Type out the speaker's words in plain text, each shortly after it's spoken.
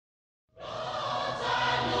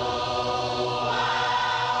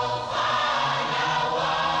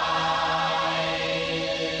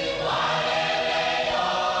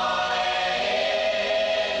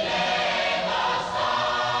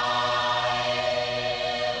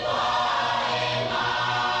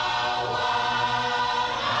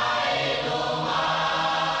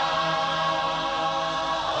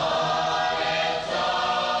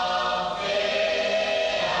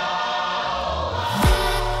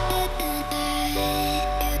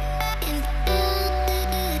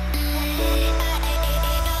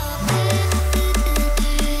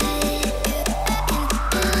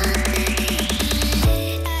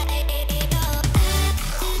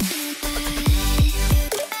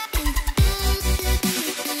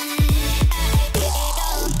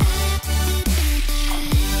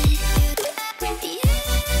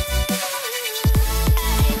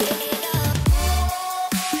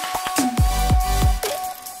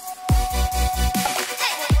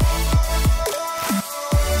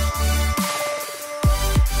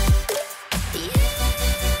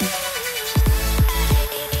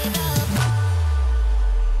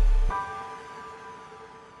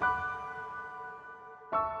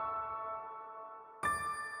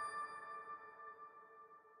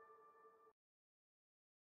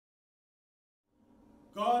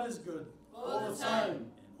God is good. All the time. And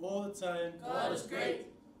all the time, God is great.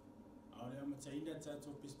 Aore amataina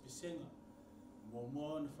tatou pespesenga.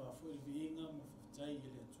 Momo na whaafu viinga ma whaftai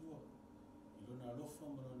ele atua. Ilona alofa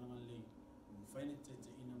marona ngalei. Mwhaina tete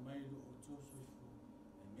ina mailu o tosu ifu.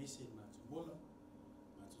 E mese matu wola.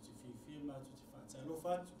 Matu te whiwhia, matu te whaatai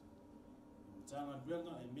alofa atu. Mtanga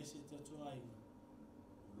duenga e mese tatua ainga.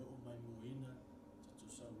 Loo mai moina tatou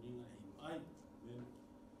sauninga e mai.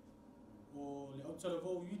 O le autala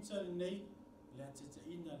vau Iuta nei le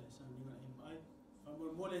atetaina le sauninga e mai.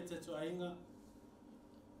 Whamol le tatua ainga.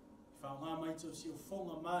 Whaunga mai tau si o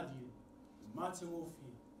whonga maari. Mate ngofi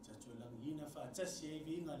tatua langina whaatasi e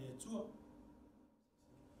vinga le atua.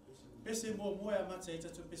 Pese mo moe a mata e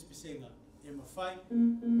tatua pespesenga e mawhai.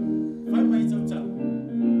 Whai mai tau tau.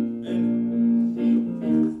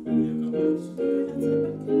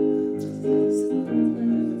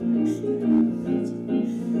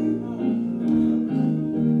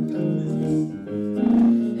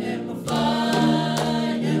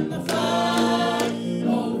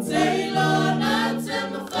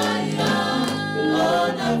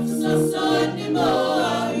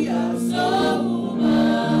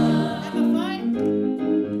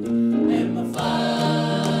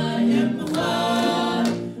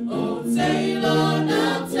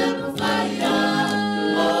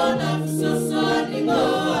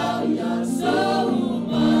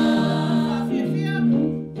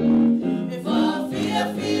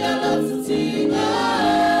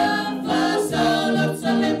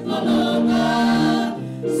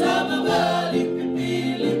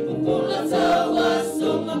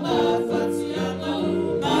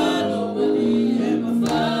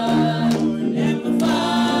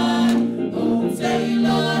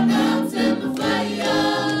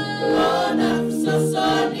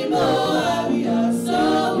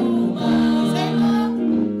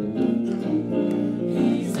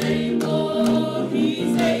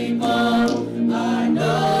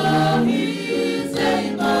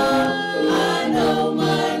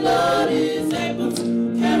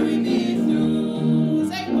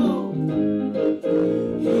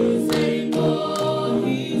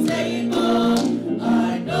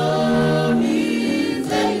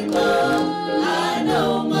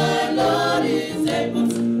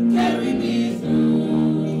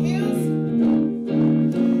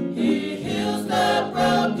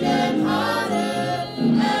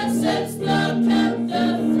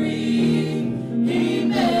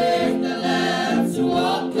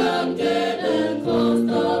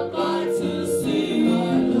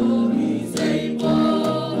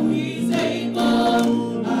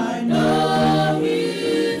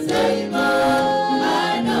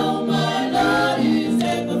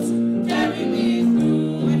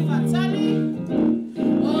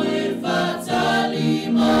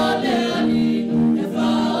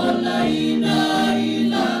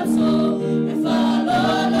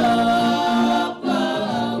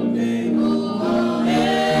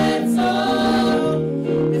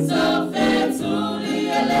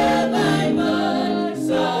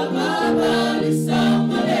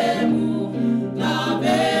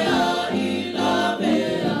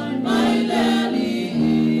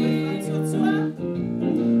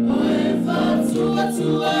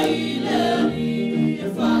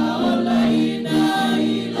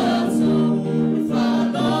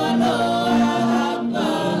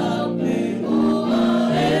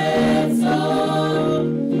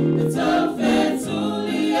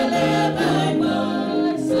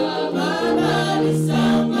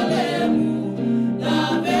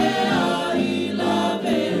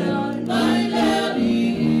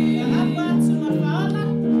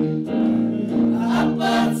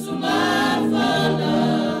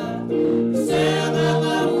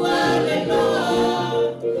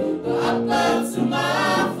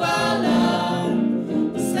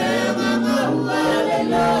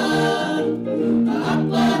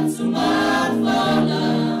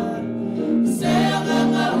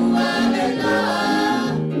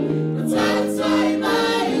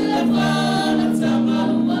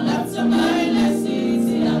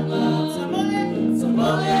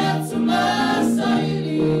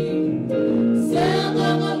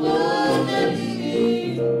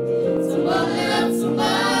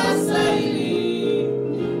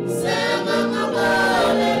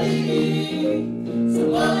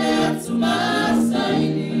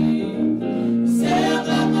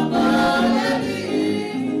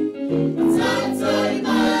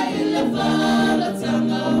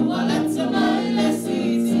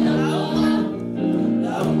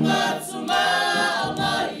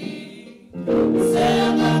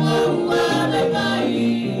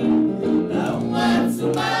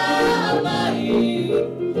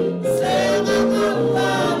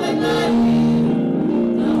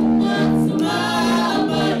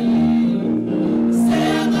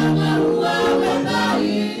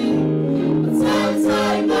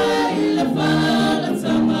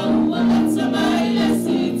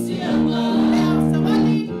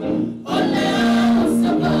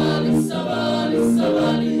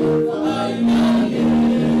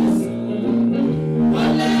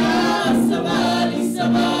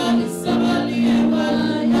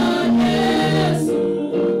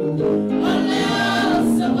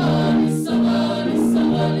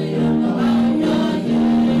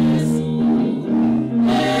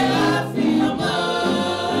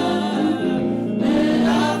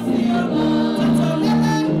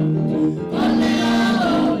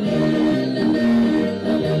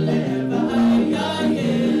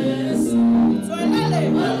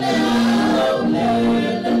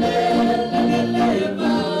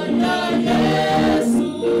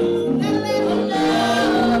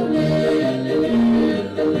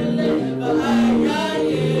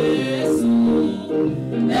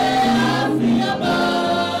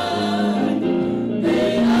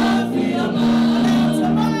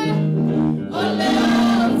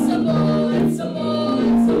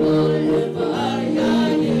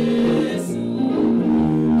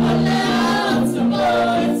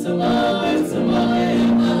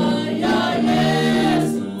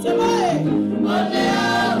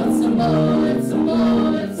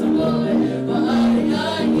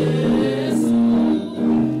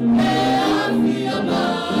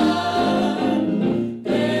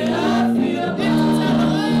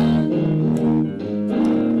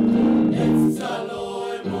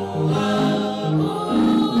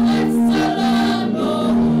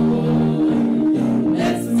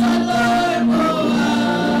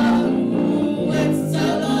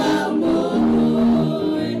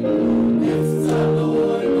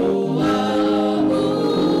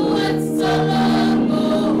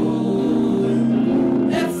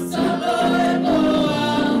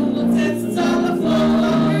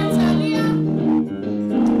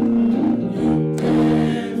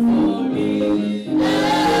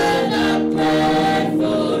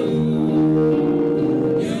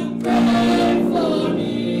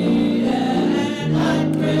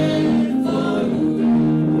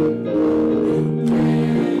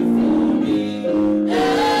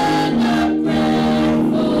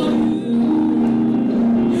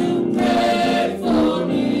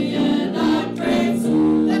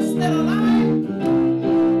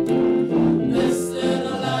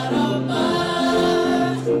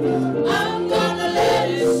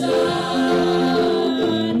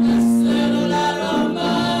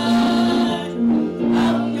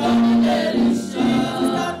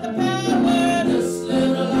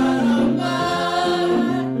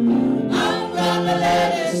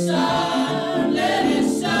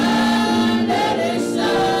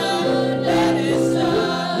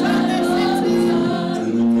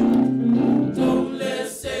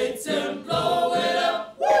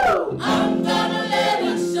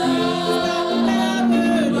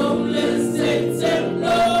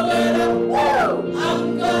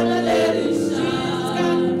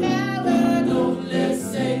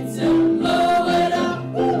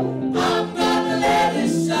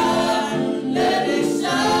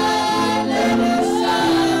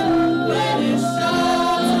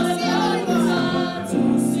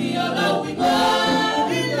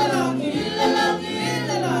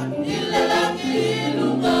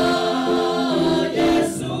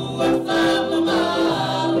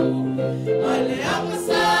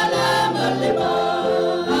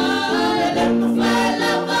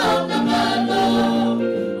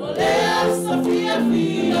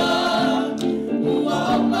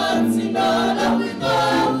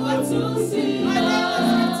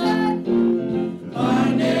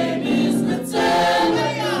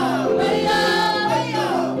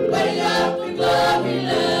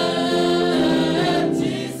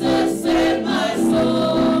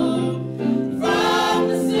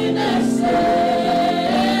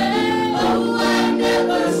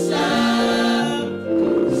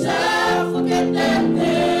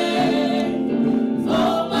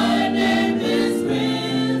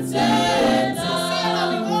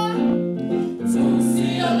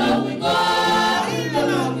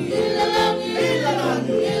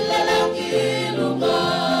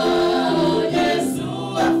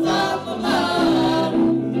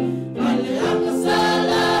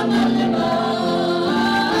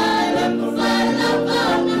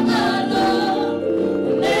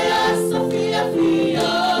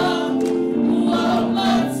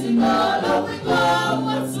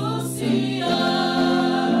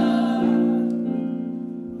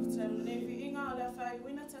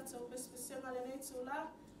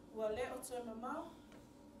 mamau.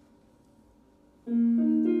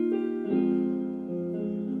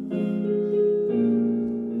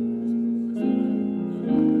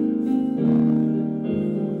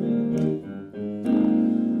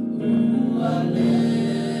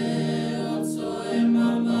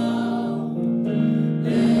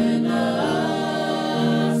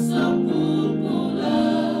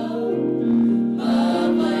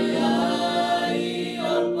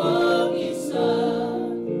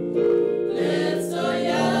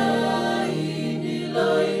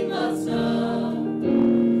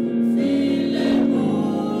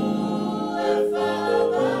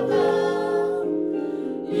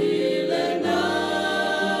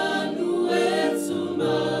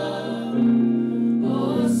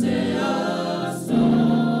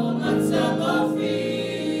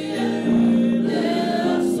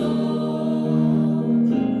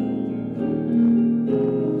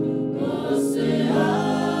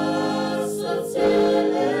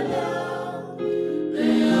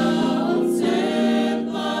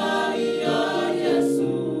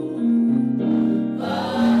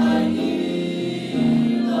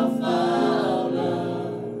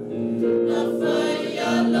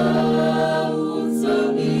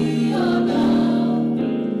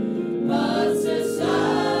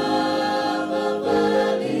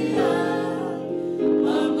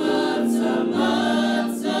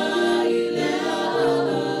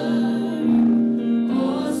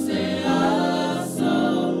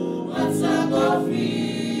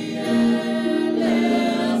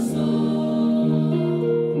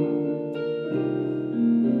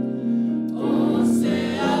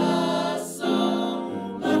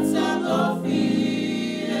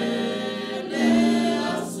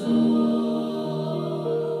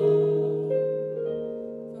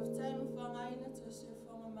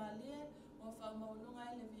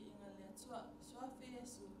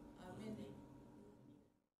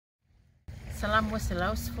 Salamu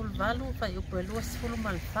selau sifulu valu fai upelua sifulu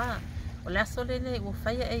malfa. O le aso lene ua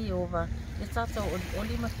faia e Iova le tātou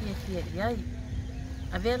oli mafia iai.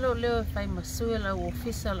 A vea leo fai masue lau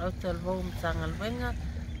ofisa lau talvou mtanga luenga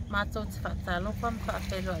mātou te whaatalofa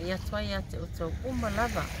mwhaapelo i atua ia te utou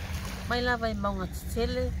lava. Mai lava i maunga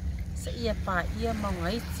titele sa ia pā ia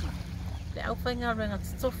maunga iti. Le au whai ngā ruenga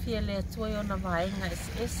titofi e le atua i ona vaenga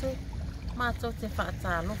ese mātou te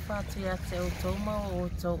whaatalofa atu ia te utou mau o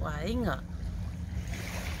utou ainga.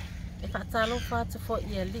 E whaatalofa atu fo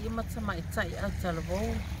ia li imata mai tai au talvou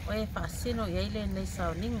o e whaasino i eile nei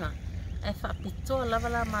sauninga. E whaapitoa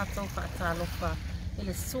lavala mātou whaatalofa i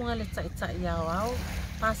le sunga le tai au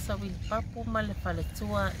pasa wili papu ma le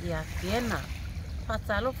whaletua i a Kiena.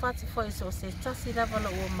 Whaatalofa atu fo iso se tasi lavala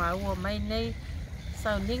ua maua mai nei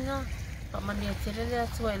sauninga whamania terele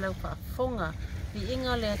atua i lau whaafonga i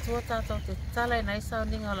inga le atua tātou te tala i nei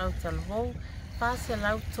sauninga lau talvou pasa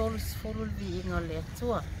lau tolu sifuru vi inga le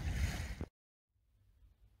atua.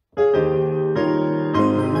 Thank you.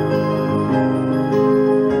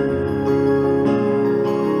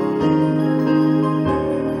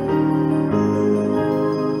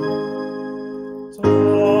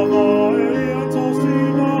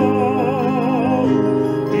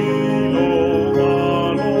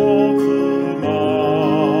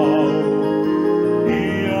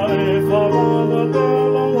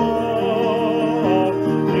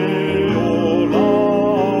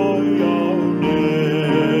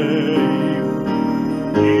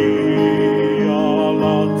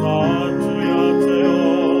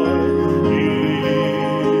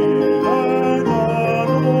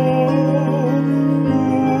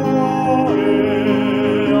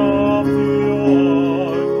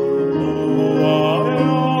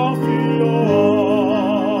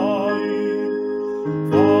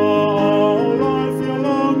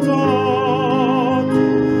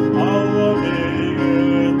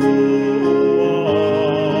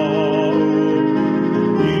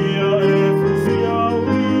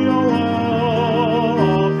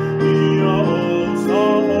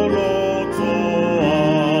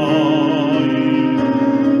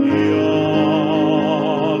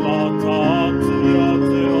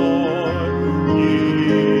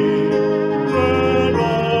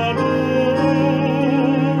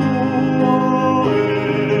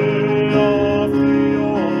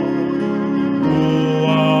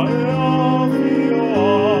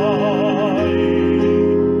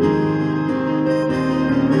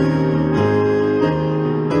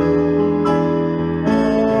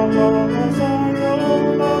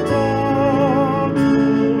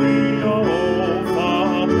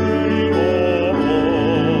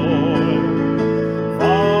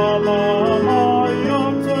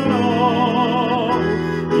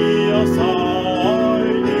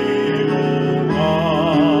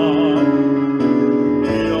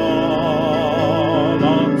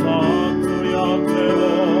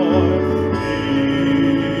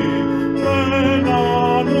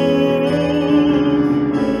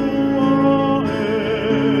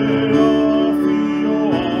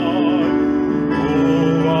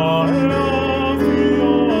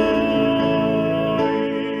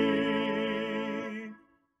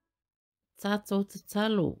 tātou te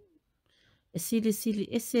talo. E sili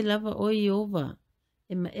ese lava o Iova,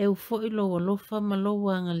 e ma eu fo ilo walofa ma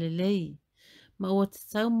loa anga lelei. Ma ua te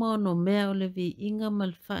tau maono mea o le vi inga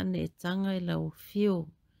malwhaane e tanga i lau fio.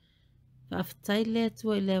 Whaafitai lea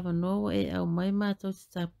tua i lea wanoa e au mai mātou te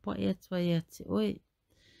tāpua i atua i ati oe.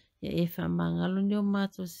 Ia e wha mangalo ni o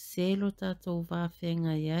mātou se selo tātou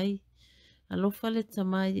wāwhenga iai. Alofa le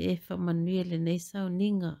tamai e wha manuia le neisa o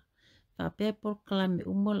ninga. Whapea porkalame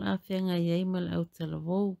umol a whenga iai mal au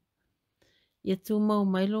talavou. Ia tū mau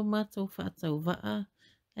mailo mātou whaatau waa.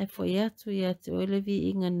 Ai fo i atu i ati oe le vi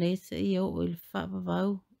inga neisa i au o il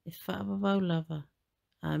whaapavau e whaapavau lava.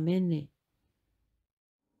 Amene.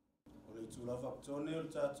 O le tūlava ptone o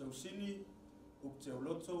le tātou sini, up te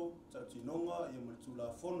uloto, tau tinonga, ia ma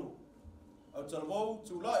tūla fono. Au talavou,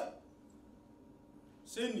 tūlai.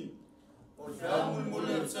 Sini, o le whia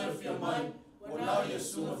mule o te whia mai, wana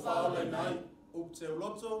Yesu na whaole nai, up te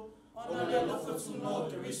uloto, ona le lofa tūno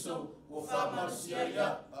ke riso, o whamarisia ia,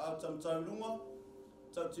 a au tamtau lunga,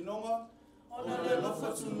 tau tinonga, ona le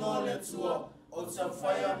lofa tūno le tua, o tau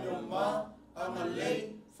whaia mi o mā, anga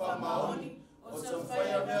lei, whamaoni, o tau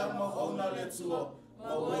whaia mea mahauna le tua,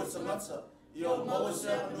 ma ue tangata, i o maua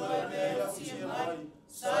se anua e mea i tia mai,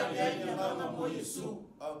 sai leini hanga mo Yesu,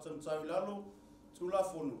 au tamtau lalo, tūla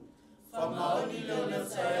fonu. Whamaoni leo leo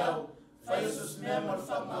tai au, whaisus mea mar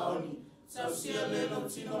whamaoni, tau sia lelo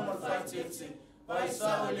tino mar whaitete, pai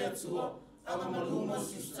sao le tua, anga malumo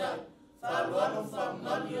sustai, whaluano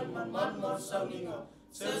whamani e mamanu mar sauninga,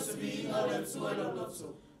 tau se viinga le tua lo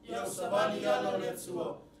loto, iau savani alo le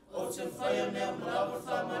tua, o te whaia mea marapa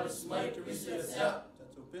whamaris mai kirisi e sea,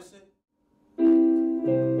 tatou pese.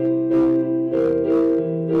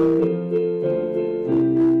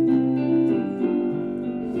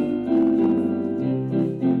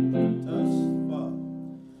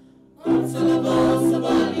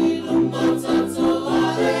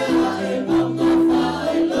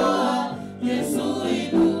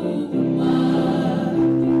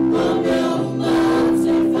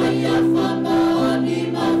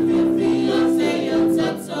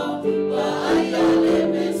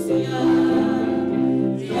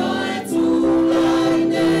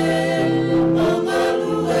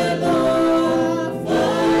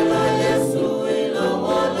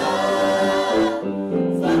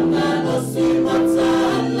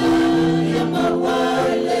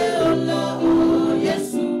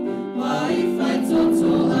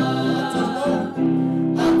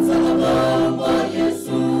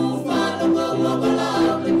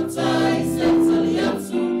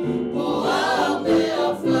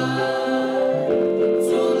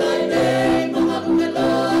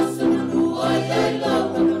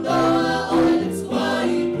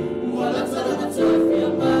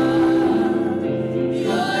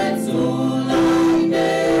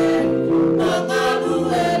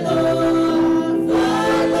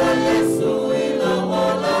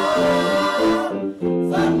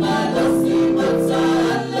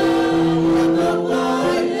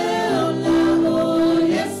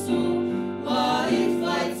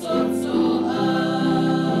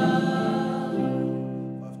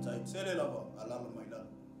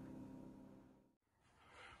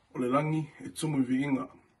 Tumu viinga.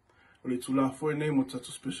 O le tula foi nei mo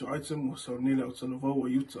tatu special item o sa nele o talavau o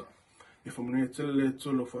Iuta. E whamanea tele le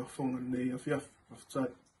tulo whaafonga nei a fiaf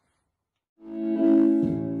aftai.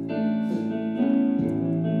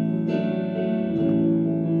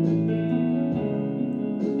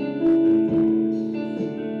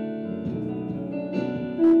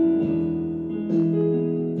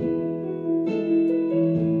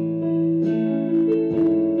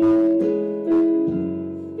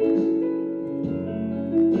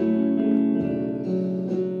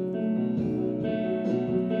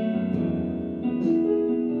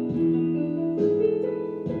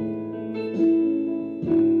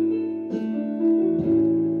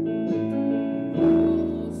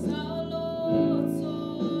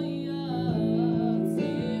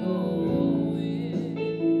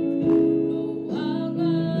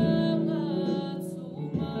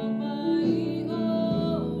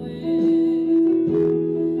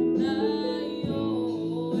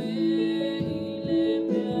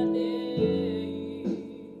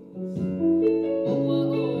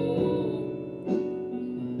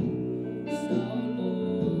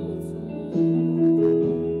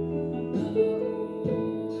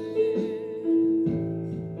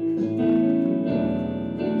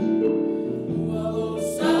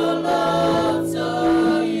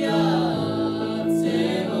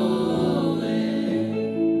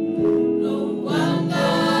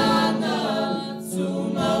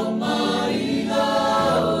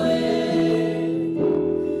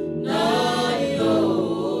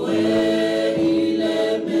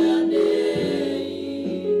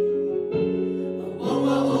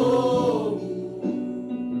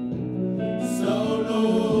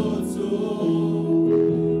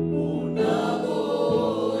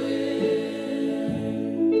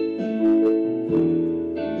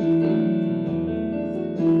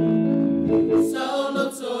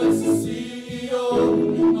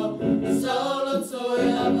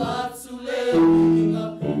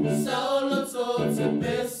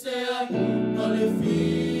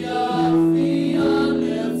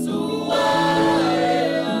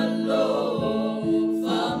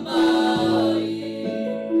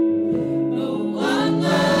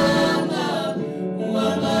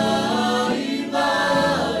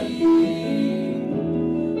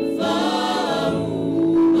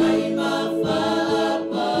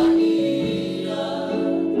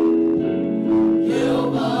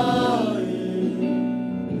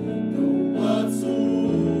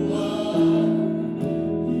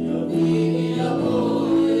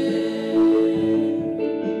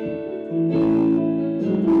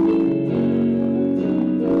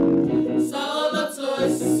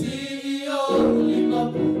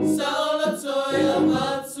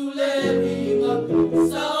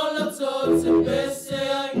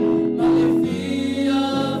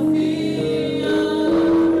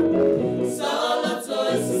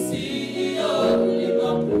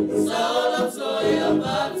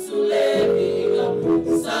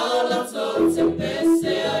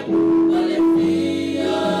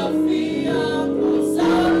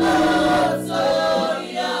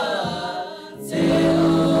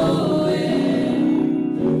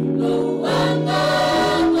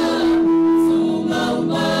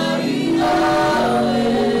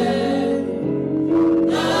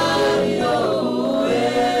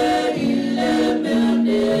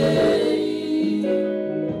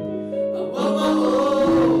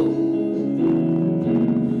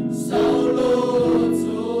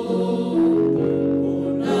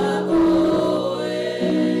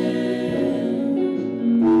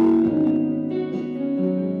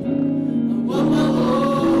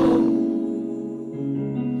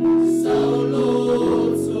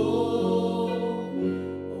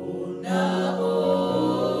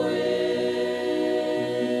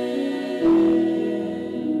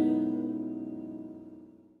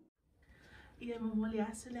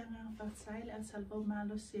 Salvo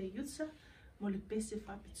malo se Iuta, mo le pese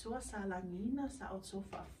whapitoa sa langina sa o tō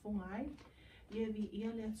whaafongai. Ia vi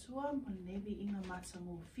ia le atua mo le nevi inga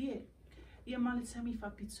matango fie. Ia male tami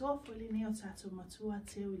whapitoa fo le neo tātou matua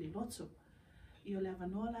teo i le loto. Ia le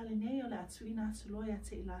avanoa la le neo le atu ina atuloia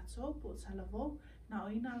te i lato po talavo na o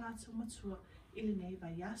ina lato matua i le nei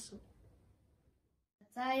vai aso.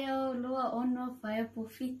 Tayo lua ono whaiapo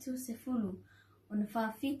fitu se fulu. Ona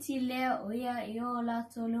whawhiti lea o ia i o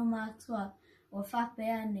lato luma atua. O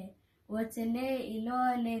whapeane, o te le i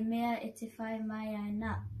loa le mea e te whai mai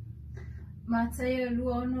aina. Mātai o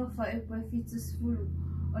lua ono whaipo e fitus fulu.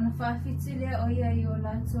 Ona whawhiti lea o ia i o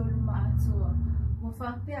lato luma atua. O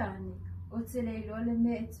whapeane, o te le i loa le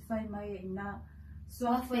mea e te whai mai aina.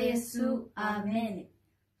 Soafa Yesu, Amen.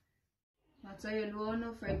 Mātai o lua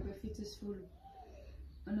ono whaipo e fitus fulu.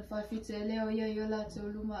 Ona whawhiti lea o ia i o lato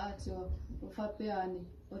luma atua. O whapeane,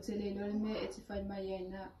 o te le i loa le mea e te whai mai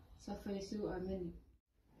aina. Soafa Yesu, Amen.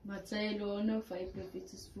 Mātai lo ono whaipo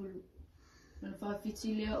fitus fulu. Ona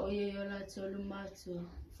whawhiti lea o ia i o lato luma atua.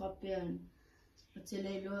 Whapeane, o te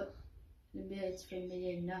le loa le mea e te whai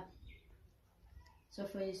mai aina.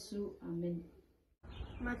 Soafa Yesu, Amen.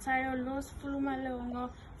 Mātai o los fulu ma le ongo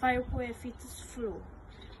whaipo e fitus fulu.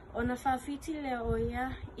 Ona whawhiti lea o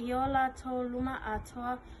ia i o lato luma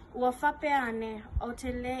atua. Ua whapeane, o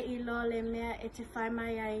te le i loa le mea e te whai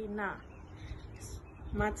mai aina.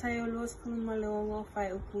 Mātai o los fulu ma le ongo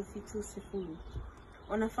whai upu fitu se fulu.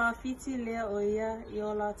 Ona whawhiti lea o ia i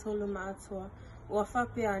o la tolu maatua. Ua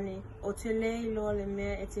whapeane o te le i loa le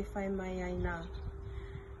mea e te whai mai aina.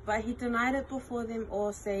 But he denied it before them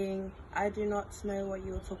all, saying, I do not know what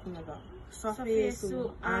you are talking about. Soafa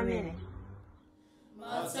Yesu, Amen.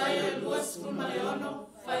 Mātai o los fulu ma le ono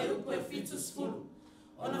whai upu fitu se fulu.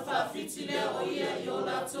 Ona whawhiti lea o ia i o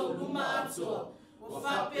la tolu maatua. Ua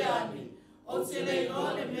whapeane o te le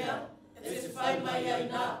iloa le mea, e te whai mai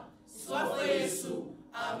aina. Soafa Yesu,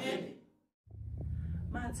 Amen.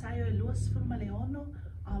 Mātai o luas fulu ma le ono,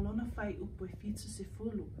 a lona whai upu e fitu se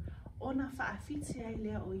fulu. Ona whaafiti ai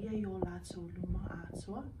lea o ia i o lato luma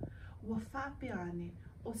atoa. Ua whapeane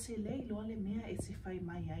o te le iloa le mea e te whai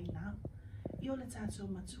mai aina. I o le tātou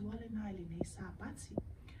matua le nai le nei sāpati.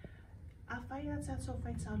 A whai a tātou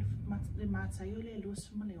whai tau le mātai o le luas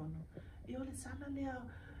fulu ma le ono. I o le tala lea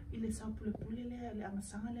i le tau pule pule lea le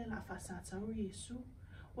amasanga lea la whasātau Yesu.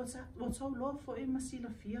 O tau loa fo e masila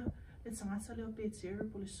fia le tangata leo Peteru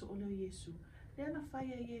po le soo leo Yesu. Lea na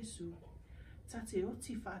whai a Yesu. Ta te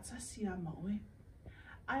oti whaatasi a maoe.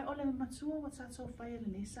 Ai o le matua wa tātou whai le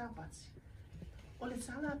nei sāpati. O le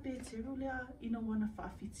tala a Peteru lea ina wana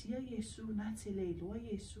whaafitia Yesu na te le iloa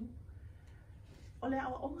Yesu. O le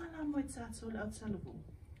awa onga la moe tātou le au talavu.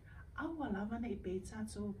 Awa lawana i pe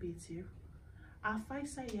tātou Peteru. A whai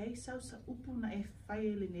sa iei sau sa upu na e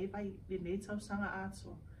whai le ne tau sanga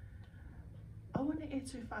ato. Awane e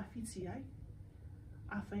tui whaafiti ai.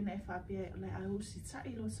 A whai na e whaapia le au si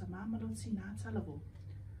tai lo sa mamalo tina talavo.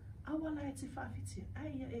 Awala e te whaafiti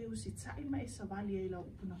ai ia e usi tai ma e sa wali e la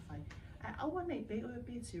upu na whai. Ai awane e bei o e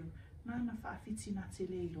Peteru na na whaafiti na te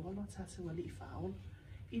le ilo lo tata wali i whaol.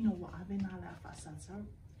 Ino wa ave na le a whaasatau.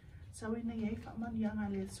 Sau ina iei whaamani anga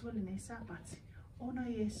le atua le ne sāpati. Ona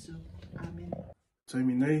Yesu. Amen.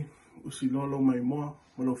 Taimi nei, usi lolo mai moa,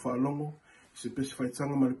 malo whaalongo, se pesi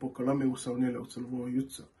whaitanga ma le pokalame o saunele o Talavoa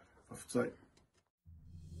Iuta. Awhitai.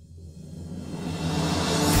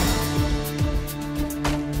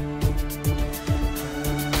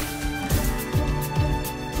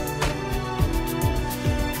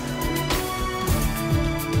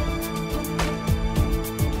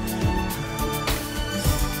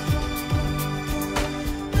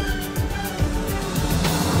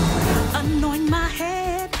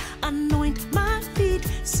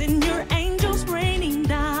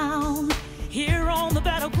 on the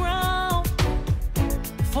battleground.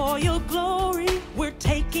 For your glory, we're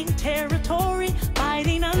taking territory,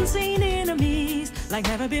 fighting unseen enemies like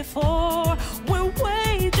never before. We're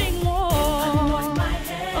waging war. Anoint my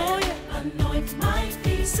head, oh yeah, anoint my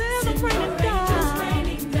feet, send the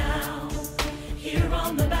raining down here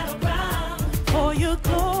on the battleground. For your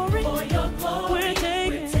glory, we're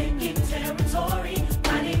taking territory,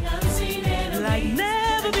 fighting unseen enemies like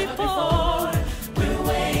never before. We're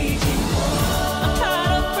waging war. I'm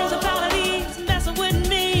tired of principalities messing with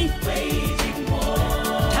me. Waging war.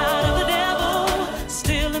 Tired of the devil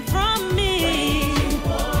stealing from me. Waging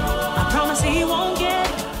war. I promise he won't get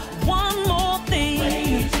one more thing.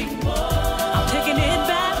 Waging war. I'm taking it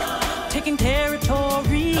back, taking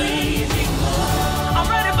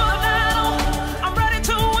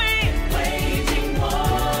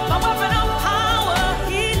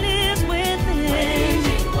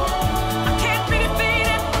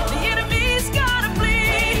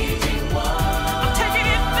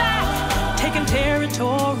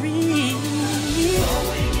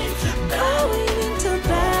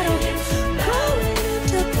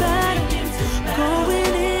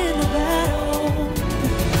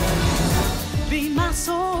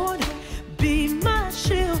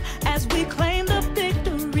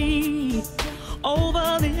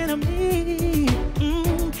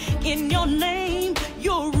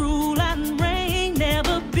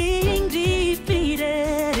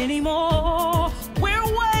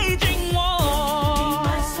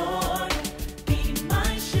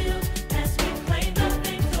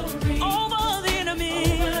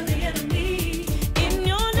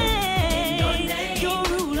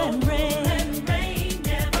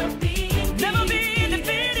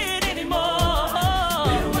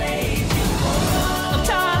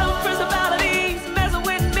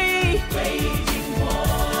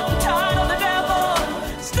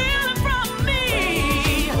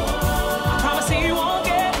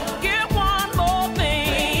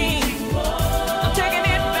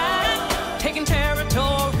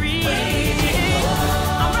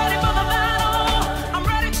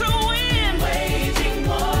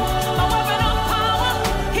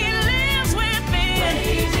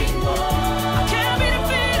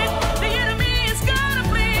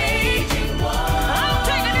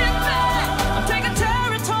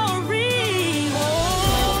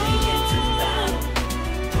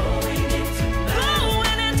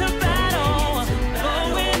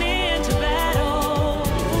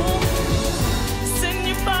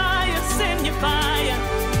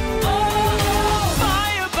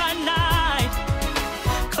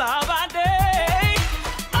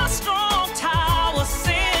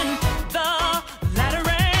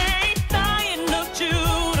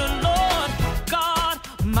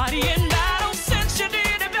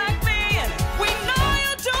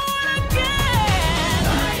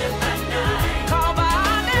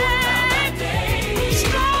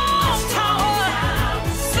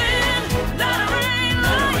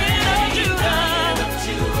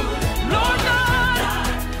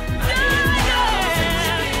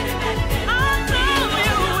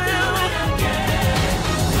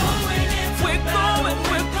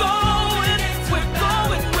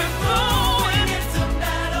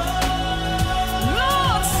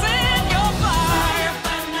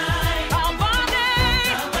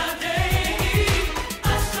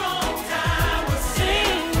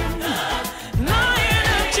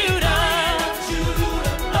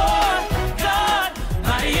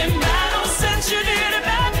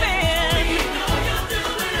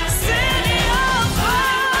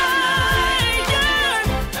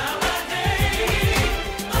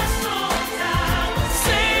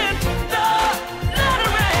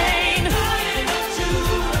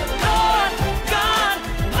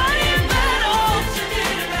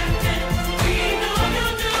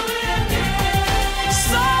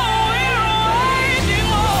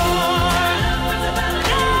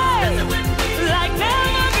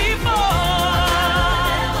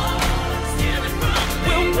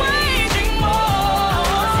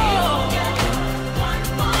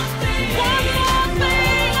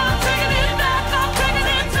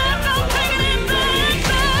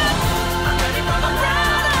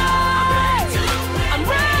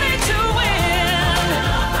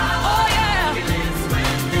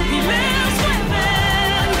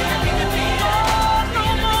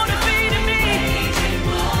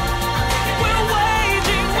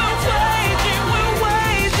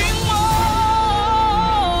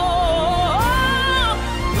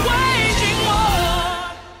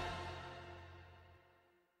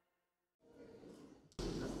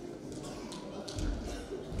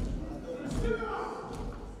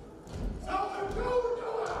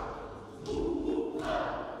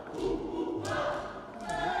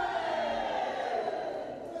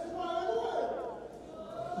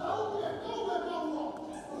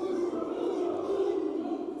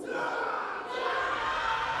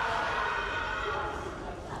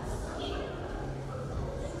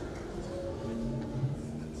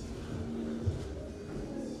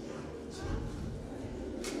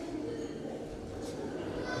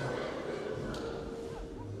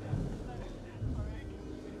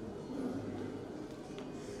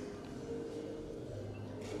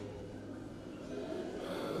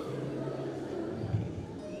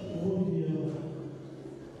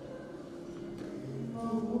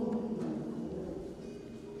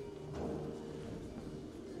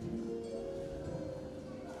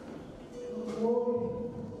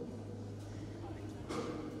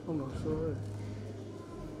sure.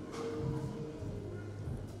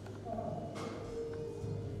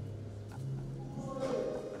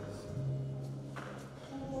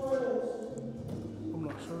 I'm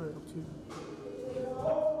not sure. Up to you.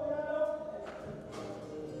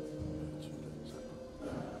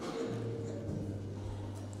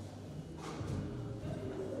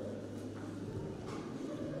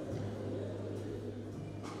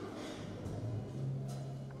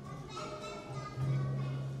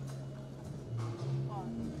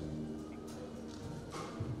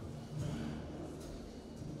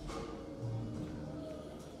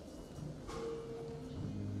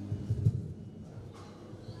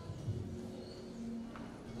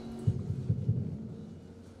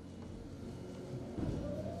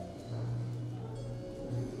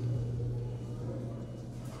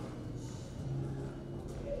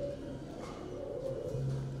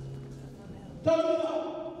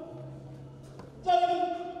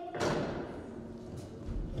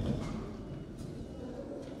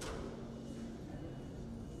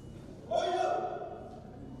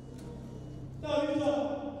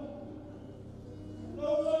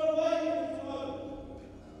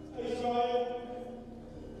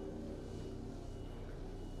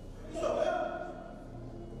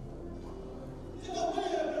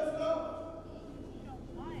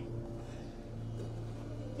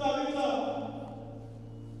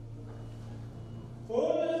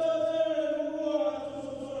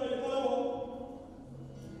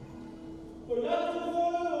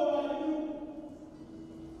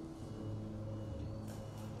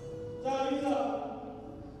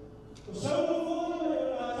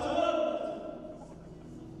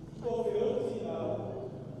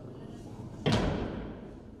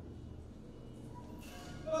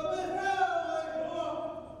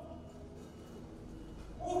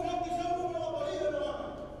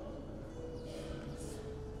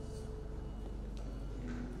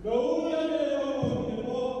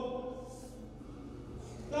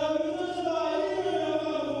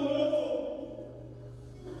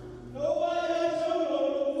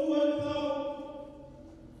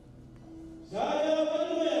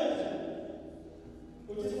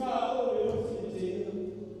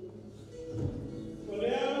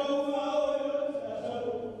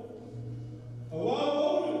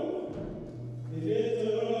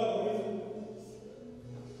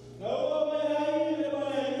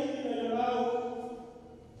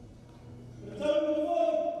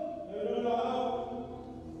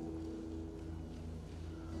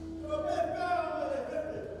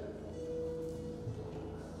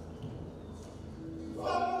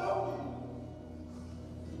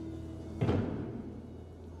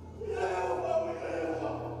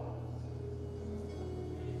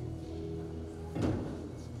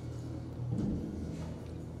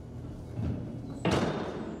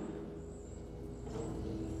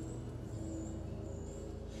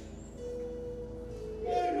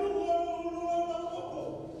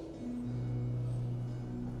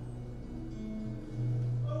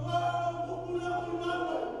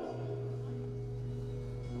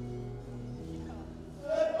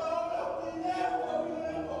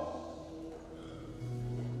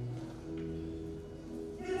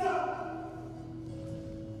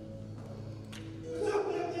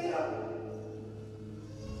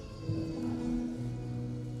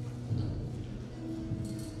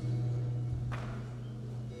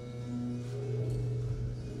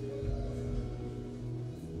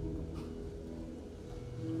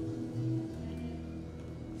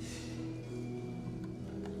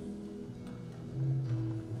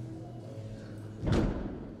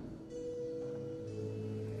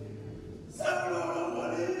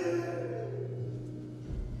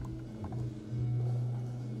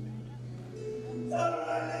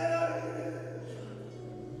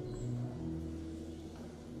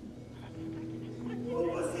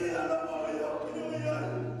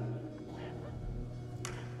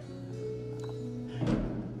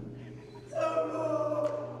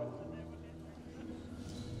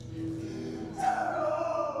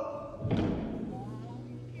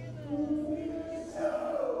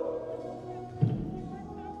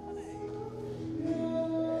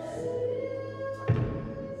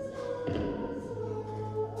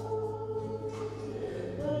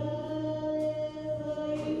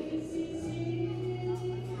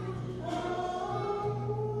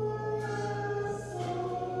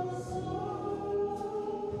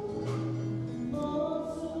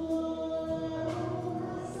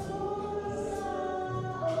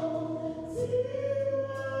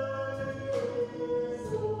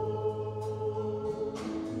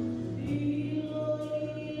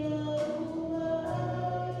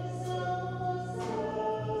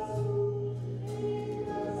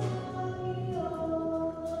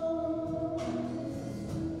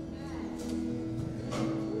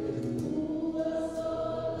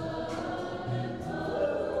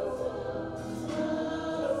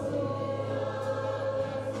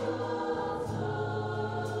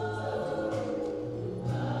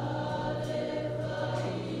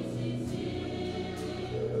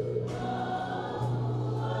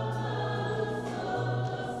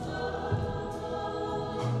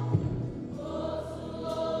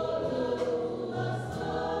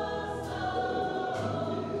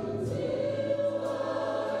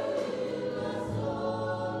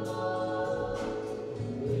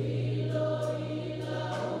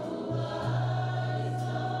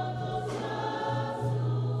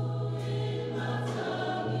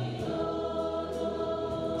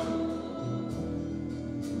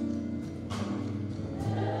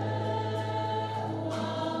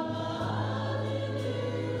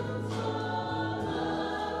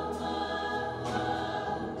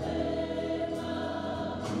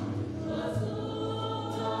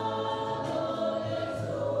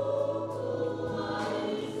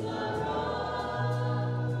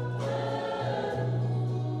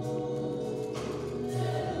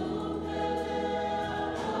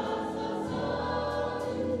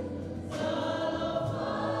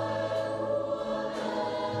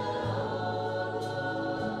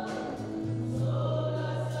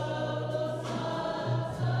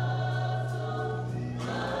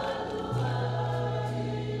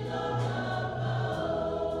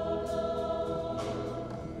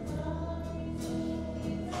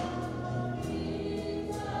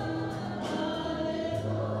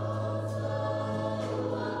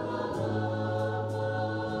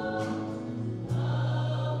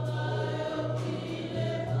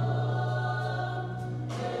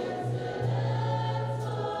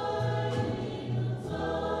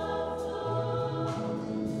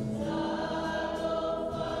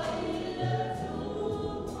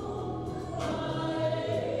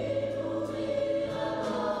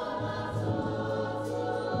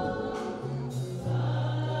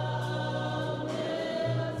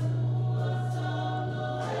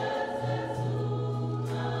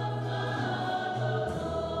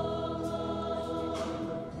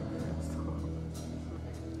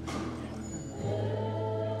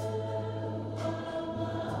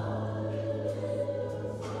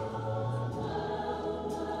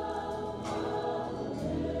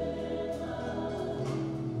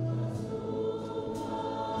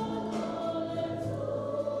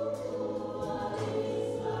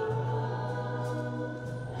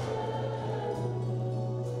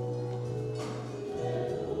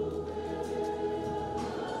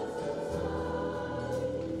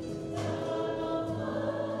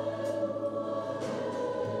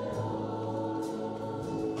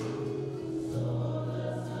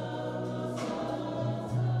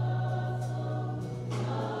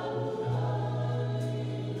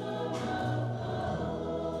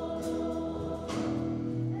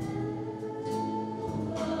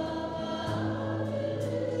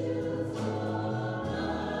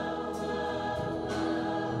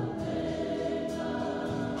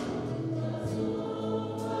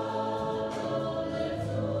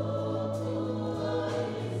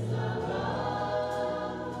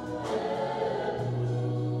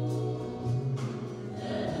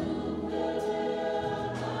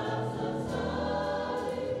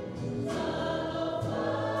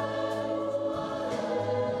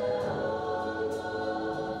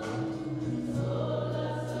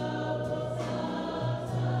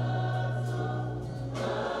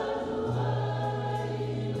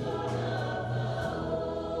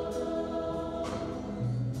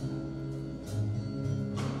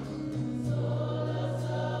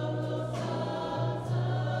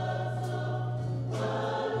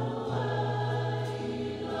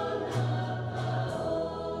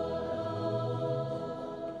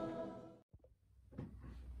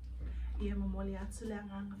 Ia mamoli atu le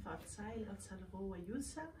anganga whaatai le o talavou a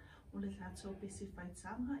Iuta, o le tātou pesi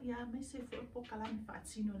whaitanga, ia me se fuapo kalami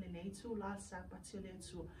whaatino le neitu la sa pati o le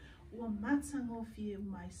atua. Ua matanga o fie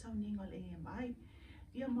umai sauninga le mai.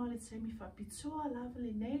 Ia mole temi whapitoa lava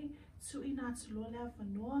le nei, tu ina atu lo le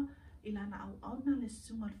awhanoa, ilana au auna le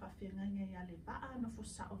sunga le whawhianganga ia le paa na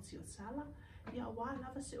fosa o ti o tala. Ia wā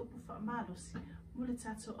lava se upu whaamalosi, mo le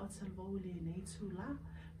tātou o talavou le neitu la.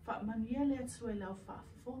 Whaamanuia le atua i lau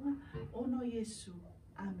whaafafonga, ono Yesu.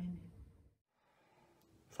 Amen.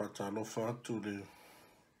 Whatalofa atu le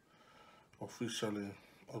officiale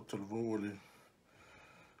o talavou le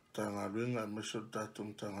tangaruenga meso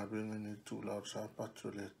tatum tangaruenga ni tūla o sa patu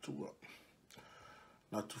le tua.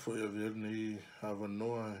 Nā tufo ia vere ni hawa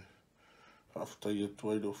noa e haftai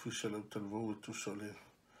atua i le officiale o talavou e tuso le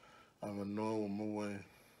hawa noa o mua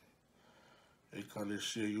e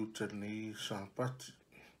kalesia Iuta ni sa pati.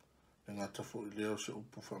 E ngata fo i leo se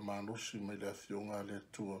upu whamanosi mai le awhionga le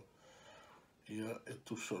tua. Ia e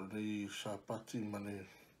tuso ni sa pati mane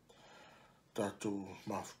tātou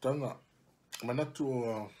mafutanga. Manatu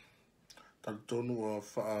o tātonu o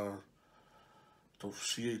wha tau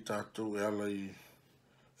fsia i tātou e ala i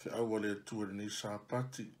whiaua le tua ni sa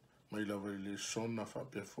pati. Mai lawa i le sona wha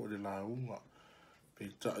pia fo le launga. Pei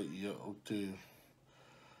tai ia o te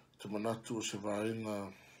manatu o se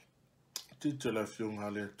vaenga tite la fionga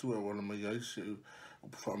le tua wala mai aise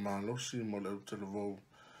upu whamalosi mo le utelevou.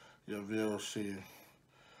 Ia veo se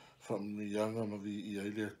whamiyanga mavi ia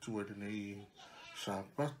ile tua nei sa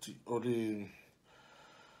pati. O le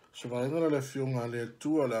se vaenga le fionga le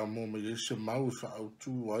tua le amo mai aise mau wha au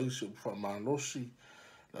tu aise upu whamalosi.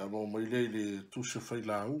 Le amo mai le tu se whai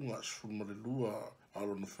launga sfuma le lua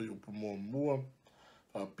alo na whai upu mua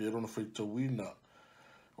a pero na whai tawina.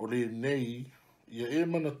 O le nei ia e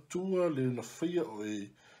mana tua le na whaia o e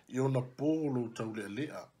i o na polo tau le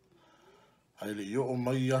lea. Ai le i o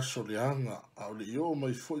mai aso le anga, au le i o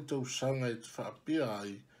mai fwoi tau sanga e te whaapea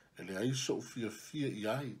ai, e le aiso o fia i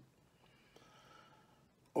ai.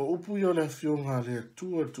 O upu i o le fionga le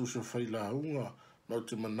tua tu se whai launga, mau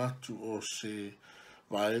te manatu o se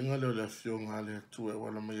vaenga le fionga le tua e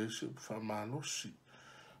wala mai eise upu whamanosi.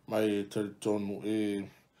 Mai te tonu e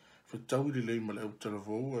whetau li leima le au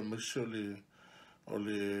talavou, e maise o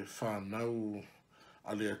le whanau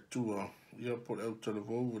a le atua, ia po le au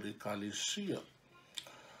talavou o le kalesia.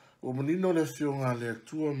 O manino le fionga le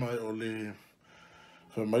atua mai o le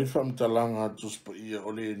mai whamtalanga tuspa ia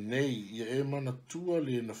o le nei, ia e mana tua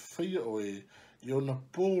le na whaia o e i o na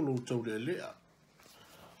polo tau le lea.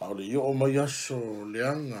 Au le i o mai aso le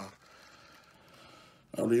anga,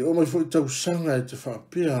 au le i o mai fwoi tau sanga e te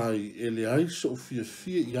whaapea ai e le aiso o fia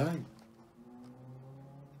i ai.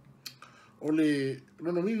 O le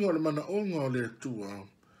nonominga o le mana onga o le atua,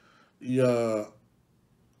 ia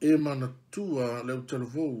e mana tua le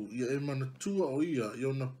utelevou, ia e mana tua o ia, i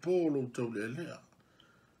o na polo tau le lea.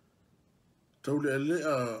 Tau le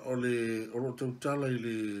lea o lo tau tala i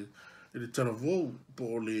le talavou,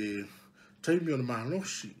 po o le taimi o na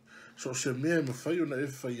mahalosi, so se mea ma whai o na e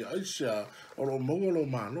whai aisea o lo maua lo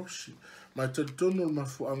mahalosi, mai talitono o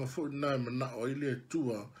mafuanga fo i nai mana o i le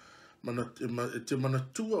atua, te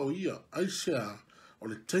manatua o ia, aisea o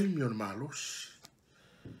le taimi o na mahalosi.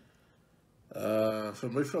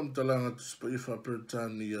 Whamai whamtalanga te spaifa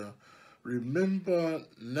Britania, remember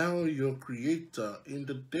now your Creator in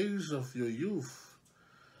the days of your youth,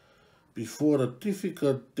 before the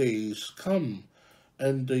difficult days come,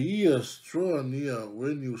 and the years draw near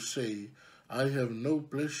when you say, I have no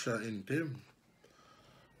pleasure in them.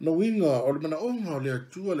 No winga, o le mana onga o le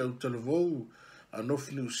atua le utalavou, a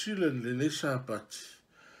North New Zealand le nesa pati.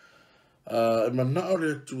 E mana o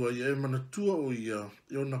le atua, ia e mana tua o ia,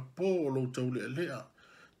 i o na po o lo tau le lea.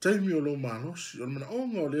 Taimi o lo malosi, o le mana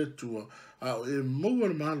onga o le atua, a o e maua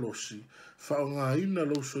le malosi, fa o ngā ina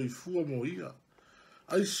lo soifua mo ia.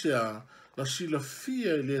 Aisea, la sila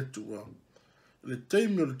fia i le atua, le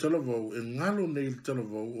taimi o le talavou, e ngalo nei le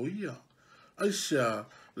talavou o ia. Aisea,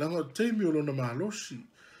 langa taimi o lo na malosi,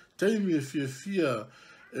 taimi e fia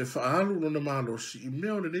e whaalu no na malosi, i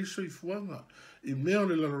mea o le nei soifuanga, i mea o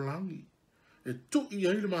le lalolangi, e tu i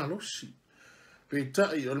ai le malosi. Pei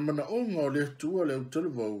tai o le mana onga o le atua le au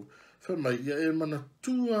talavou, whamai ia e mana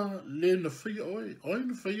tua le na whaia oe, oe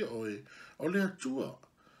na whaia oe, o le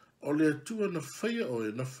atua na whaia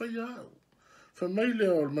oe, na whaia au. Whamai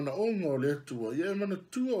lea o le mana onga o le atua, ia e mana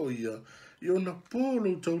tua o ia, i o na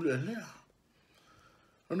polo tau le lea.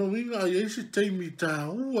 Ano winga ai eisi taimi tā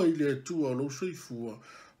ua i le atua o lo soifua,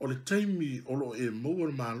 o le taimi o lo e maua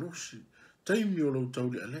le malosi, taimi o lo tau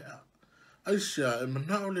le lea. Aisia e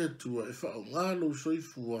mana o le atua e wha o ngalo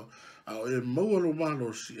soifua a o e maua lo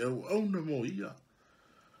malo si e au auna mo ia.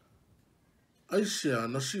 Aisia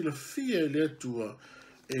na sila fia e le atua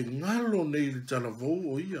e ngalo nei le tala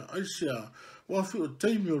vou o ia. Aisia wafi o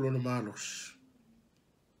teimi o lona malos.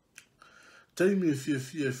 Teimi e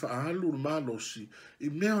fia e wha alu le malosi i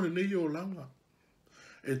mea le nei o langa.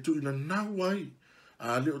 E tu ina nawai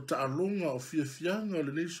a le o taalonga o fianga o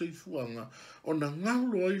le nei soifuanga o na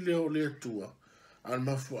ngalo ai le o le atua. Al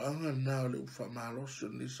mafuanga na le ufa malosi o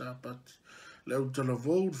nei sapati. Le au tala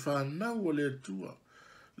vou whanau o le atua.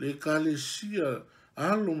 Le kalesia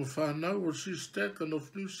alo ma whanau o SISDAC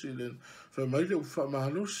NNZ fa mai le ufa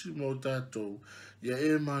malosi mo tātou. Ia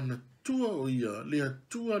e mana tua o ia, le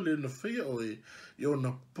atua le na whea o e, i o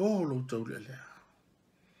na polo tau le lea.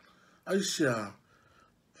 Aisia,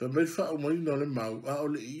 fa mai wha o mai na le mau, a o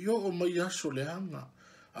le io o mai aso le hanga,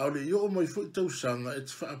 a o le io o mai fwoi tau sanga, e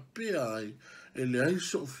te wha apea ai, e le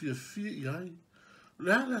aiso o fia i ai.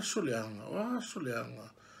 Le ala aso le hanga, o aso le hanga,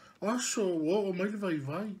 o aso o mai le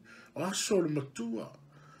vai, o aso le matua,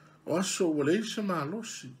 o aso o leisa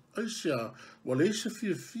malosi, aisia, o leisa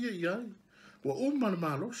fia i ai, wa uma le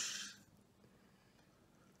malosi.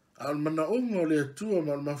 Al mana onga o le atua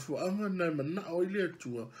ma le mafuanga nai mana o le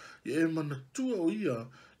atua i e mana tua o ia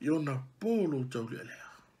i o na polo tau le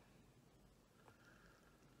lea.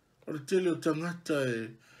 O le tele o tangata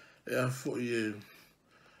e a fo i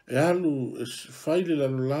e alu e whaile la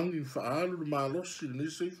langi wha alu le malosi le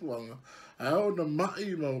nisa i fuanga a o na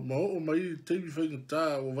mai ma o mai teimi whainga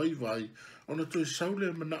tā o vai o na toi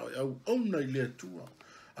saule mana o au ona i le atua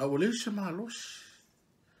a o leisa malosi.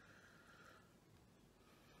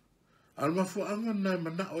 Al mafuanga nai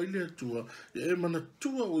mana o ile atua, ia e mana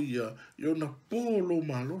tua o ia, i o na polo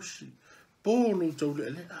malosi, polo tau le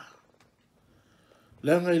lea.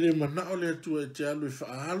 Langa ile mana o le atua e te alu i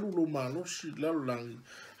whaalu lo malosi lalangi,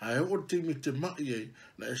 a e o timi te mai e,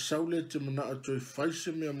 na e saule te mana o toi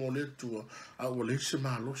whaise mea mo le atua, a o le se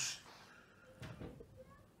malosi.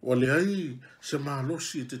 Wale ai se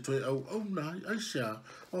malosi te toi au nai, ai sea,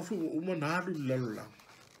 o fu umanaru lalangi.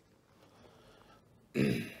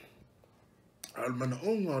 Al mana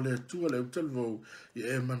onga o le atua le utalvou i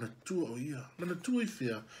e mana tua o ia. Mana tua i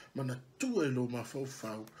fea, mana tua i lo mafau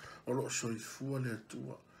o lo soifua le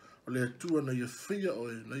atua. O le atua na ia fea o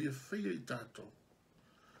e, na ia fea i tātou.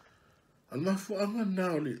 Al mafuanga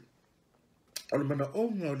na o le, al mana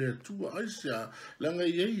onga o le atua aisea langa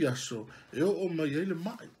i ei aso e o mai ei le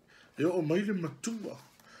mai, e o mai le matua.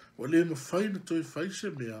 O le mawhaina toi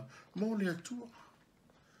whaise mea mo le atua.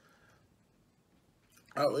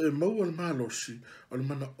 Au e maua le malosi o le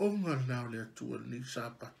mana onga nao le atua ni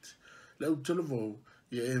sapati. Le au televou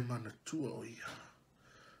i e mana tua o ia.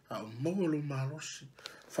 Au maua lo malosi,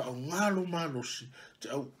 fa au ngalo malosi te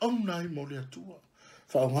au nai mo le atua.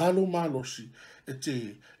 Fa au ngalo malosi e te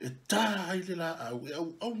e tā aile la au e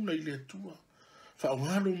au nai le atua. Fa au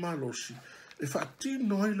ngalo malosi e fa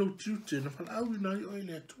tino ai lo tiute na fa au nai o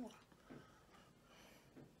le atua.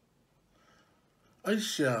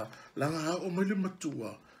 Aisia, langa o mai le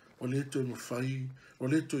matua, o le to mo fai, o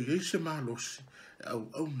le to yeise malosi,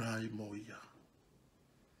 au nai mo ia.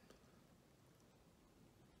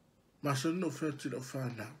 Masa no feti la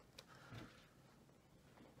whana.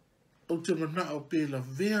 O te mana o pe la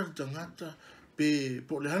vea tangata, pe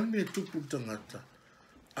po le hane tupu tangata,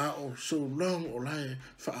 a o so long o lae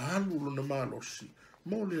whaahalu lona malosi,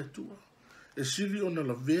 mo le atua. E siri ona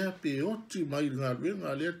la vea pe oti mai ngā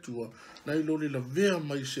ruenga le atua, na i lori la vea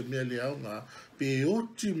mai se mea le au ngā, pe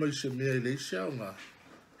oti mai se mea le se au ngā,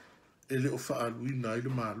 e le o whaaluina i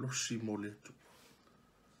le malosi mo le atua.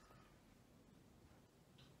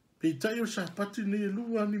 Pe tai o sa pati ni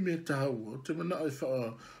lua ni me tāua, o te mana ai wha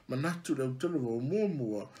manatu le utalawa o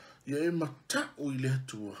mua, ia e matau i le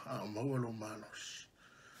atua, a o maua lo malosi.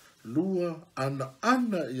 Lua ana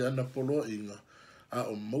i ana poloa inga, a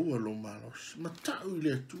o maua lo malos. Ma tau i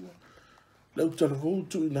le atua. Lau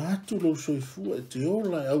tarawautu i na atu lau soifua e te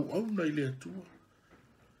ola e au na i le atua.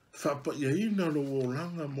 Whapa ia ina lo o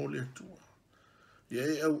langa mo le atua. Ia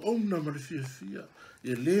e au na ma le fia.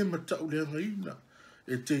 Ia le matau le anga ina.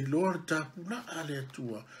 E te iloa tāpuna a le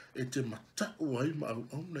atua. E te matau ai ma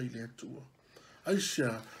au na i le atua.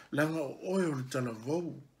 Aisia, langa o oe o le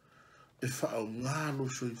tarawau. E wha ngalo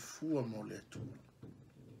soifua mo le atua.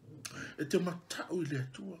 E te matau i le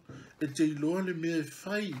atua, e te iloa le mea e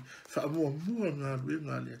whai, wha mua ngā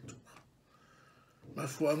ruenga le atua. Ma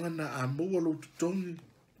fuanga na a mua lau tutongi,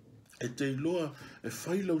 e te iloa e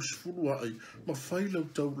whai lau sifuru ai, ma whai lau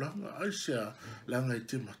taulanga, aisea langa e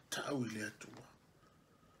te matau i le atua.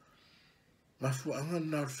 mafuanga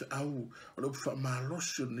na fe au o le fa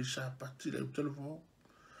malosio ni sa pati le telefo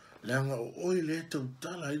langa o oi le tau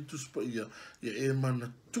tala i tu spa ia e mana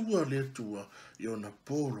tua le tua i ona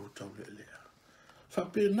polo tau le lea fa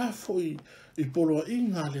pe na foi i polo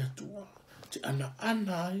inga le tua te ana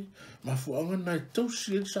ai mafuanga na tau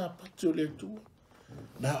si sa pati o le tua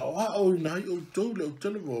na o a o nai o tau le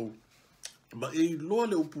telefo ma e loa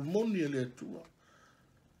le upumoni le tua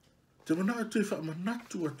te mana atu fa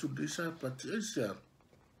manatu atu de sa pati esa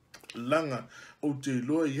langa o te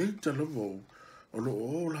loa Iuta lovo o lo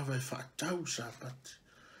o la vai fa tau sa pati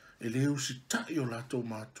e le usi tai o la tau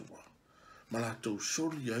matua ma la tau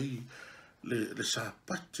soli ai le sa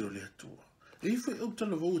pati o le atua e foi Iuta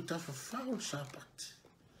lovo e tafa fao sa pati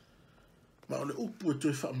ma o le upu e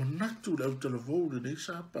tue fa manatu le Iuta lovo le nei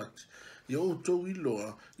sa pati ia o tau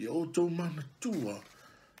iloa ia o tau manatua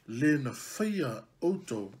le na whaia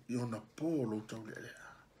auto i ona polo tau le lea.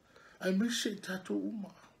 Ai me se tato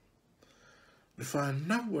uma. Le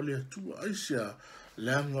whanau le atua aisia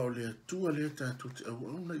leanga o le atua le tato te au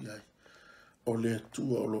auna iai o le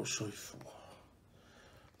atua o lo soifua.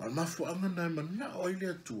 Ma mafu angana e mana o le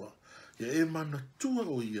atua ia e mana tua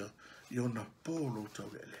o ia i ona polo tau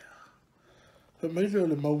le lea. Fa maile o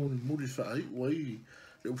le mauni muri whaai wai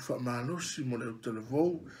le ufa manosi mo le au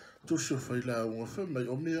televou tu se fai la unha whamai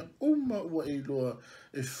o mea uma ua e loa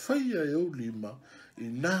e whaia e o lima i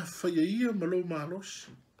nā whaia ia malo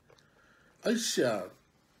malosi. Ai sea,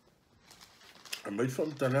 a mai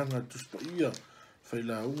whamtaranga tuspa ia whai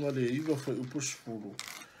la unha le iwa whai upusfuru.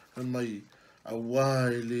 A mai a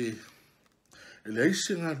wā e le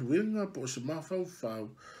aise ngā luenga po se mawhau whau,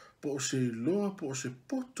 po se loa, po se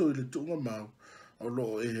poto i le tunga mau, o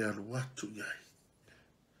loo e alu atu iai.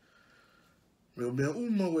 Me o mea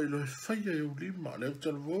uma wa ilo e whaia e ulima, leo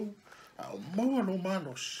talvou, a o maua lo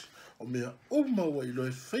manos. O mea uma wa ilo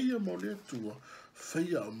e whaia mo lea tua,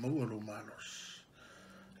 whaia o maua lo manos.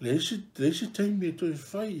 Le isi teimi e to e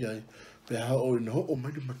whaia e, pe hao o ina ho o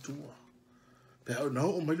mai le matua. Pe hao na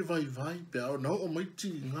ho o mai le vai vai, pe hao na ho o mai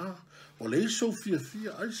ti ngā, o le iso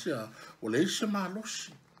fia aisea, o le isa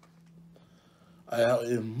malosi. Ai hao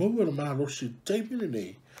e maua lo malosi teimi le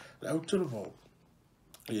nei, leo talvou.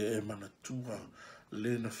 Ia e mana tua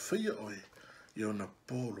le na whaia oe i ona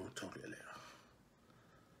polo tau le lea.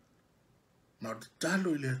 Ma te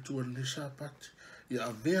talo i lea tua ni sa pati ia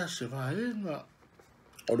a vea se vaenga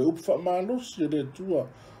o le upa whamalosi i lea tua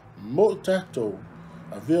mo tatou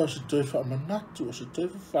a vea o se toi whamanatu o se toi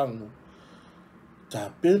whangu ta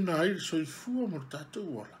pena ai le soifua mo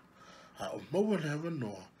tatou ola a o maua le hawa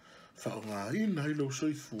noa whao ngā ina i lo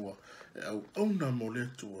soifua e au auna mo lea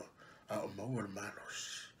tua a o maua le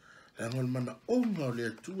malos. Le angol mana onga o le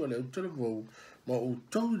atua le utalevou ma o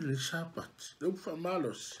tau le sapati, le ufa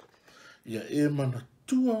malos. Ia e mana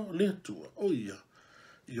tua le atua, o ia,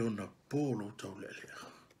 i ona polo tau le lea.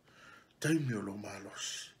 Taimi o lo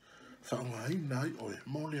malos. Whaonga ina ai oe,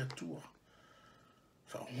 mo le atua.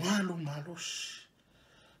 Whaonga lo malos.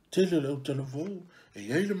 Tele le utalevou, e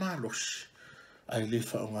iei le malos. Ai le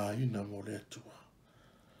whaonga ina mo le atua.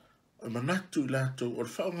 O manatu i lato, o le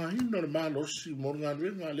whaonga ina le malosi mo ngā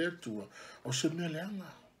ruenga le atua, o se mea leanga.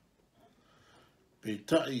 Pei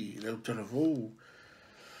tai, leo taravou,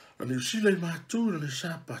 a ni usila i mātou na ni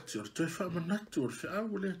sāpati, o le toi wha manatu, o le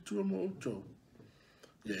whiau le atua mo outou.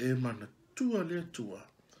 Ia e manatua le atua,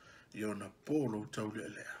 i ona polo tau le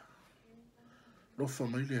lea. Lofa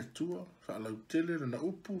mai le atua, wha lau tele na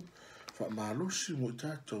upu, wha malosi mo i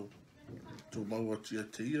tātou, tō maua tia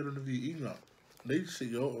te ia na vi inga. Nei se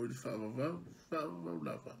yo o i whaavavau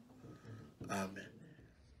lava. Amen.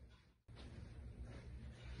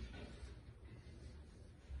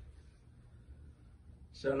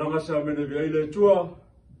 Sa langa sa mene vi aile tua.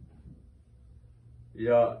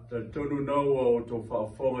 Ia tonu naua o tō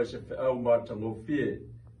whaafonga se whiau mātango fie.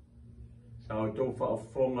 Sa o tō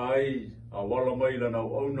whaafonga ai a wala mai lana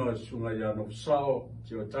o auna sunga ia no sao,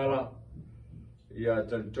 tio tala. Ia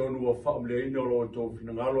tonu o whaamle inolo o tō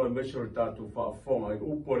whinangalo e meso le tātou whaafonga i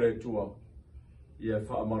upo le tua. Ia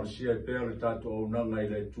whaamarasia e pēr le tātou au nanga i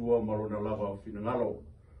le tua marona lava o whinangalo.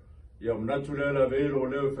 Ia manatu leila veilo o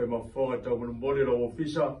leo whai mafonga tau manumole la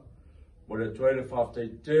ofisa. Mo le tuaile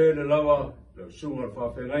whaaftei tēne lava, le sunga le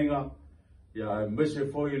whaafengainga. Ia e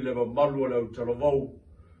mese foi le malu o le au talavau.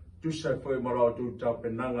 Tusa foi marao tū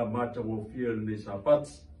tāpenanga mātango fia le ni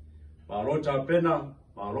sapats. Maro tāpena,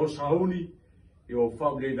 maro sauni. I o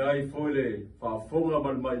whamle nai foi le whaafonga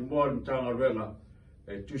man mai moa tanga ruenga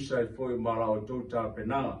e tusa i foi marao tōta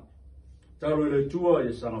penanga. Taro i le tua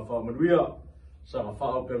i sanga whamanuia, sanga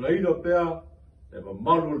whaapenga ina pēa, e ma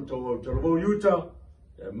maru le tau au taravau Iuta,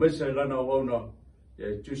 e mesa i lana wauna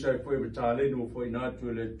e tu sai foi betale no foi na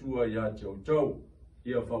tu le tua ya tau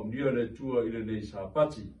ia famia le tua ile nei sa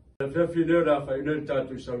pati e fe fine da fa ina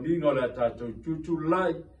tatu sauninga la tatu tutu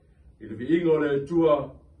lai ile vi ingo le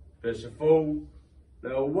tua pe se fou le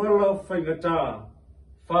wala faingata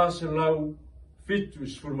fase lau fitu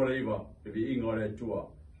sfulmareiva e vi ingo le tua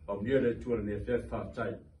famia le tua ne fe fa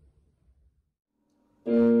tai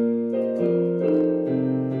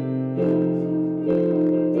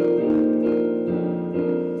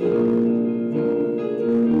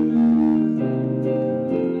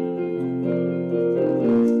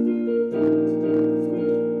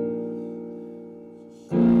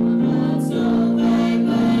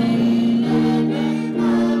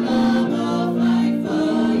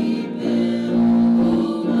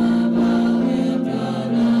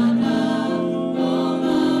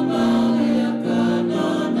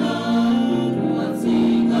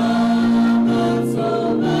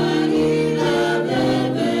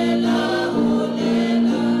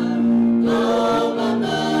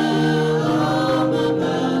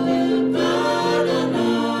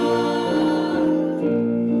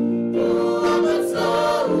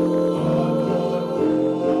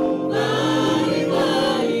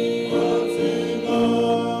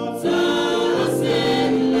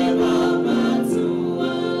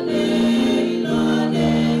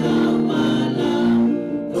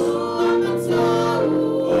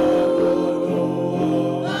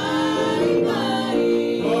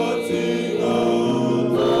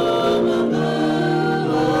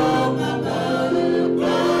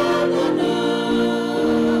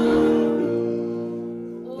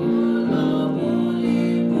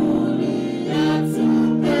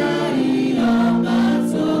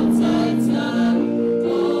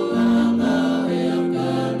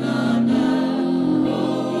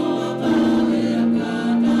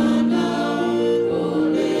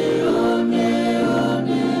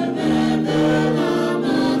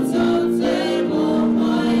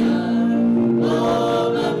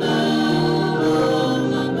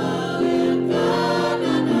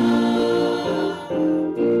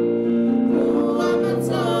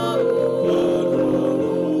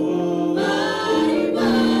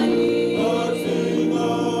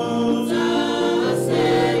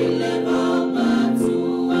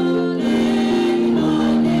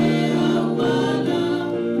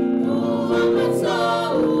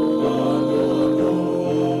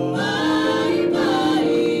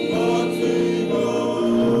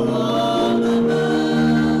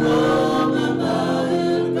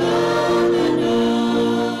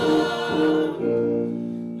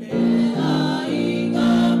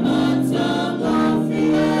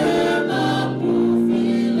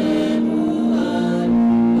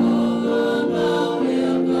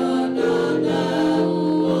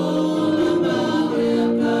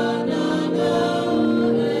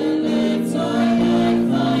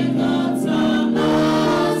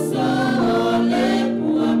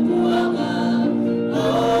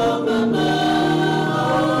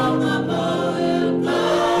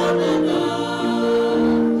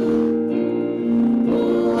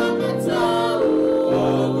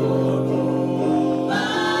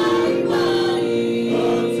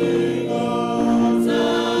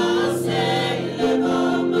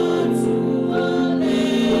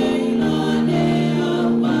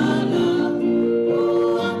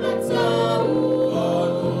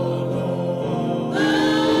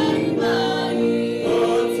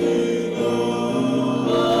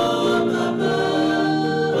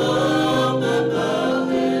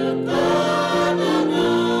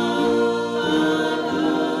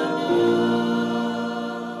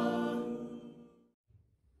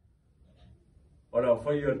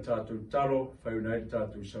tatu talo fai unai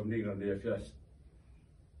tatu sauninga le fias.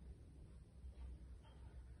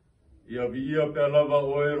 Ia vi ia pe lava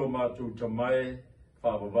oero matu tamai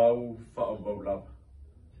whaavavau whaavavau lava.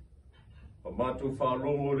 Pa matu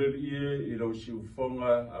whaalongo le ie I lau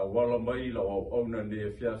siufonga a wala mai lau au auna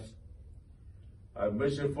le fias. A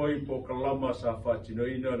mese foi po kalama sa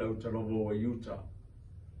whatinoina lau talovo wa Iuta.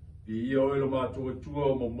 I ia oero matu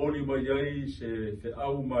atua mo moli mai ai se te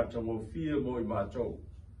au matango fia mo I matou.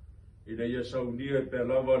 Ina ia saunia pe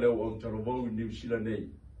lava leo au talovo I New Zealand nei.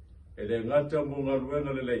 E le ngata mo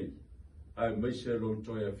ngaruenga le lei. Ai mese lo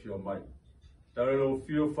toia fio mai. Tare lo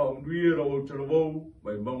fio whaunui ro au talovo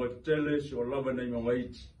mai maunga tele si o lava nei maunga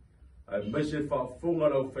iti. Ai mese whaafonga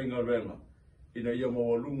lau whainga renga. Ina ia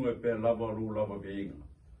mawalunga pe lava ru lava veinga.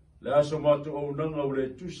 Le aso matu au nanga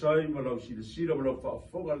ule tusai ma lau sila ma lau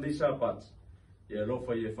whaafonga le sapat. Ia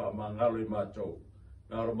lofa ia whaamangalo I matou.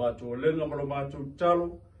 Ngaro matu o lenga ma lau matu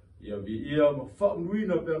talo. Ia vi ia ma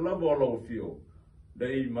whaunuina pe lava o lau fio.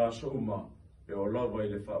 Nei ma souma. pe o lava i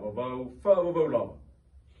le whaavavau lava.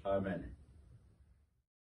 Amen.